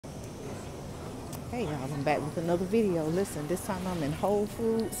Hey y'all, I'm back with another video. Listen, this time I'm in Whole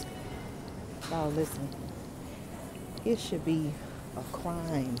Foods. Y'all listen, it should be a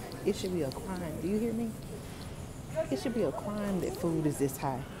crime. It should be a crime. Do you hear me? It should be a crime that food is this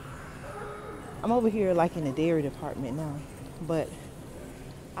high. I'm over here like in the dairy department now, but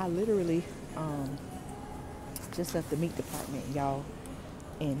I literally just left the meat department, y'all,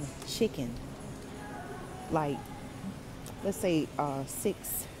 and chicken, like, let's say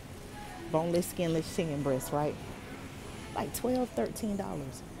 6 boneless, skinless chicken breasts, right? Like $12, $13.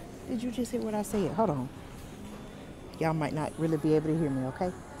 Did you just hear what I said? Hold on. Y'all might not really be able to hear me, okay?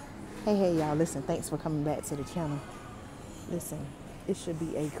 Hey, y'all, listen, thanks for coming back to the channel. Listen, it should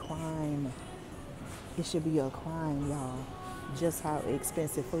be a crime. It should be a crime, y'all, just how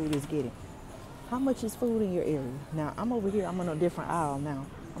expensive food is getting. How much is food in your area? Now, I'm over here, I'm on a different aisle now.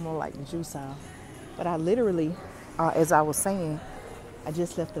 I'm on like the juice aisle. But I literally, as I was saying, I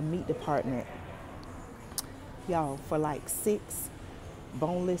just left the meat department, y'all, for like 6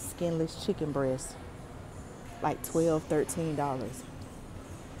 boneless, skinless chicken breasts, like $12, $13.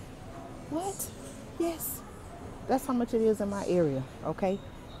 What? Yes. That's how much it is in my area, okay?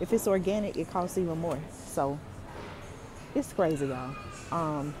 If it's organic, it costs even more. So it's crazy, y'all.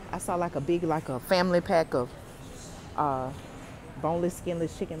 I saw like a big, like a family pack of boneless,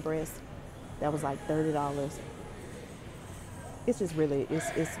 skinless chicken breasts. That was like $30. It's just really,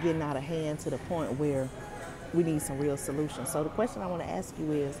 it's getting out of hand to the point where we need some real solutions. So the question I want to ask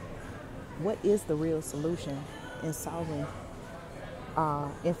you is, what is the real solution in solving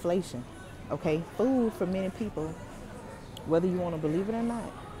inflation? Okay, food for many people, whether you want to believe it or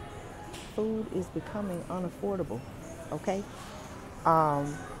not, food is becoming unaffordable. Okay,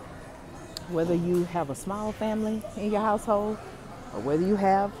 whether you have a small family in your household or whether you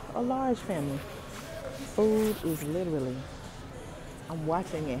have a large family, food is literally, I'm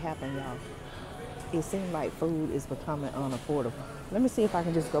watching it happen, y'all. It seems like food is becoming unaffordable. Let me see if I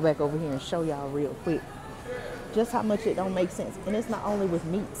can just go back over here and show y'all real quick just how much it don't make sense. And it's not only with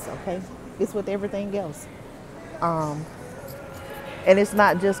meats, okay? It's with everything else. And it's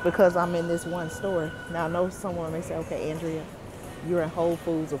not just because I'm in this one store. Now, I know someone may say, okay, Andrea, you're in Whole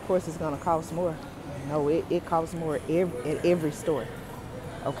Foods. Of course, it's going to cost more. No, it costs more at every store,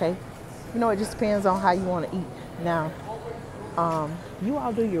 okay? You know, it just depends on how you want to eat. Now, you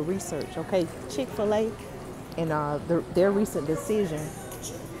all do your research, okay? Chick-fil-A and their recent decision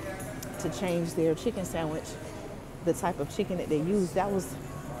to change their chicken sandwich, the type of chicken that they use, that was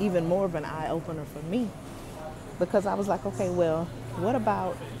even more of an eye-opener for me, because I was like, okay, well, what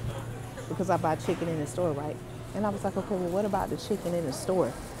about, because I buy chicken in the store, right? And I was like, okay, well, what about the chicken in the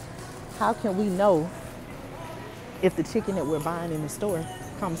store? How can we know if the chicken that we're buying in the store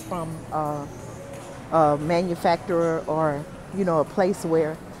comes from a manufacturer or, you know, a place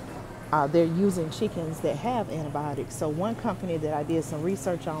where they're using chickens that have antibiotics? So one company that I did some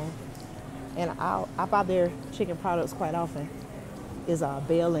research on, and I buy their chicken products quite often, is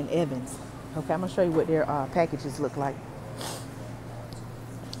Bell and Evans. Okay, I'm gonna show you what their packages look like.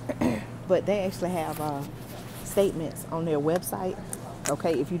 But they actually have statements on their website.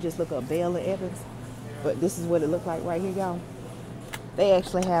 Okay, if you just look up Bell and Evans, but this is what it looked like right here, y'all. They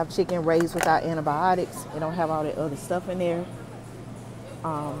actually have chicken raised without antibiotics. They don't have all that other stuff in there.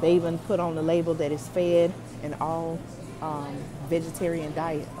 They even put on the label that it's fed an all vegetarian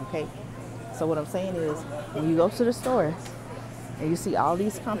diet, okay? So what I'm saying is, when you go to the store and you see all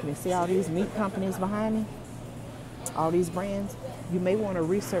these companies, see all these meat companies behind me, all these brands, you may want to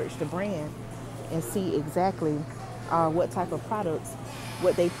research the brand and see exactly what type of products,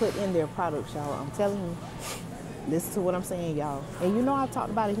 what they put in their products, y'all. I'm telling you, listen to what I'm saying, y'all. And you know, I've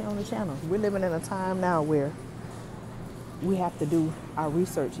talked about it here on the channel. We're living in a time now where we have to do our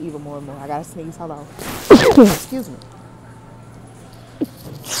research even more and more. I gotta sneeze, hold on. Excuse me. I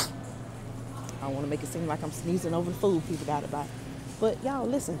don't want to make it seem like I'm sneezing over the food people got to buy. But y'all,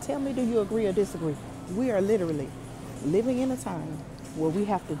 listen, tell me, do you agree or disagree? We are literally living in a time where we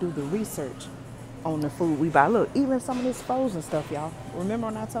have to do the research on the food we buy. Look, even some of this frozen stuff, y'all. Remember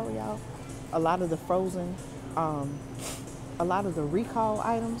when I told y'all a lot of the frozen, a lot of the recall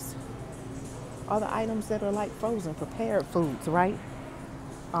items are the items that are like frozen, prepared foods, right?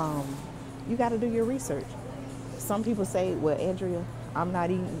 You got to do your research. Some people say, well, Andrea, I'm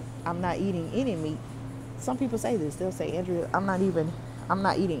not eating any meat. Some people say this. They'll say, Andrea, I'm not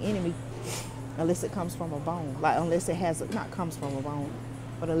eating any meat unless it comes from a bone. Like, unless it has, not comes from a bone,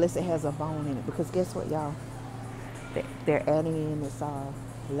 but unless it has a bone in it. Because guess what, y'all? They're adding in this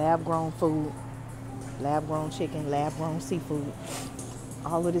lab-grown food, lab-grown chicken, lab-grown seafood.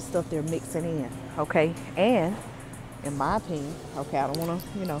 All of this stuff they're mixing in, okay? And in my opinion, okay, I don't want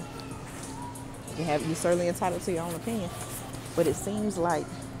to, you know, You're certainly entitled to your own opinion. But it seems like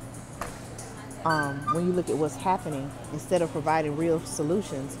when you look at what's happening, instead of providing real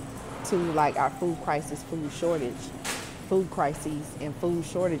solutions to like our food crisis, food crises and food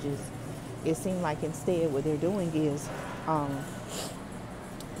shortages, it seems like instead what they're doing is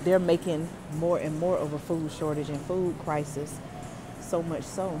they're making more and more of a food shortage and food crisis, so much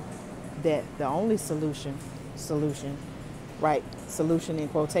so that the only solution, right, solution in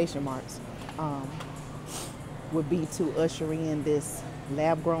quotation marks, would be to usher in this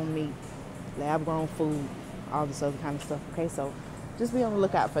lab-grown meat, lab-grown food, all this other kind of stuff. Okay, so just be on the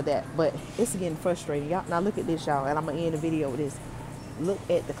lookout for that. But it's getting frustrating. Y'all, now look at this, y'all, and I'm going to end the video with this. Look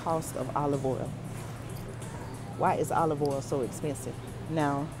at the cost of olive oil. Why is olive oil so expensive?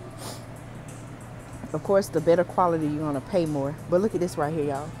 Now, of course, the better quality, you're going to pay more. But look at this right here,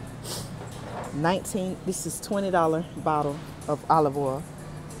 y'all. This is $20 bottle of olive oil.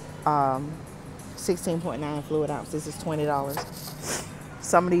 16.9 fluid ounce. This is $20.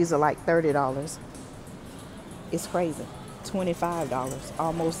 Some of these are like $30. It's crazy. $25.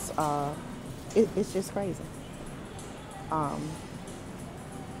 Almost, it's just crazy.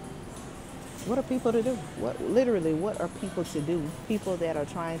 What are people to do? What are people to do? People that are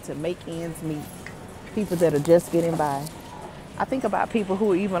trying to make ends meet. People that are just getting by. I think about people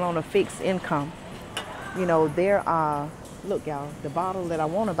who are even on a fixed income. You know, they're, look, y'all, the bottle that I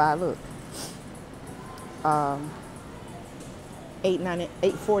want to buy, look.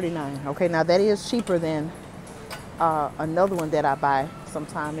 $8.49. Okay, now that is cheaper than another one that I buy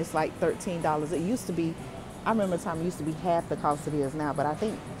sometime. It's like $13. It used to be, I remember a time it used to be half the cost it is now, but I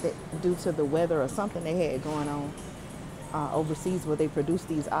think that due to the weather or something they had going on overseas where they produce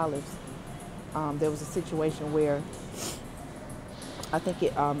these olives, there was a situation where I think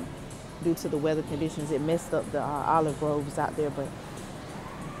it, due to the weather conditions, it messed up the olive groves out there. But,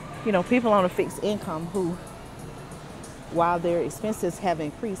 you know, people on a fixed income who, while their expenses have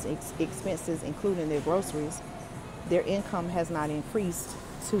increased, expenses including their groceries, their income has not increased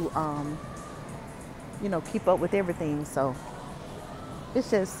to, you know, keep up with everything. So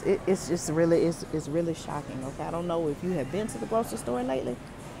it's really shocking. Okay, I don't know if you have been to the grocery store lately.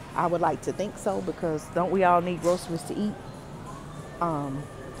 I would like to think so, because don't we all need groceries to eat?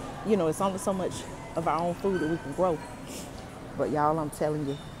 You know, it's only so much of our own food that we can grow. But y'all, I'm telling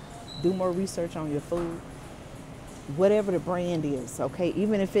you, do more research on your food. Whatever the brand is, okay?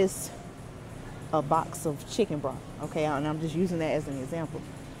 Even if it's a box of chicken broth, okay? And I'm just using that as an example.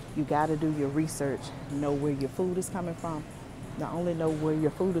 You got to do your research, know where your food is coming from. Not only know where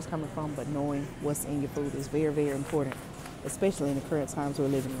your food is coming from, but knowing what's in your food is very, very important, especially in the current times we're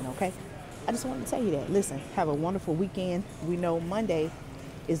living in, okay? I just wanted to tell you that. Listen, have a wonderful weekend. We know Monday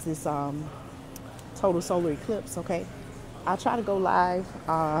is this total solar eclipse, okay? I'll try to go live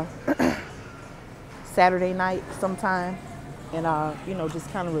Saturday night sometime and, you know,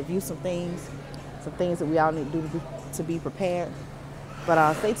 just kind of review some things that we all need to do to be prepared.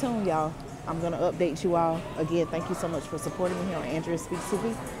 But stay tuned, y'all. I'm going to update you all. Again, thank you so much for supporting me here on Andrea Speaks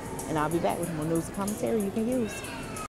TV. And I'll be back with more news and commentary you can use.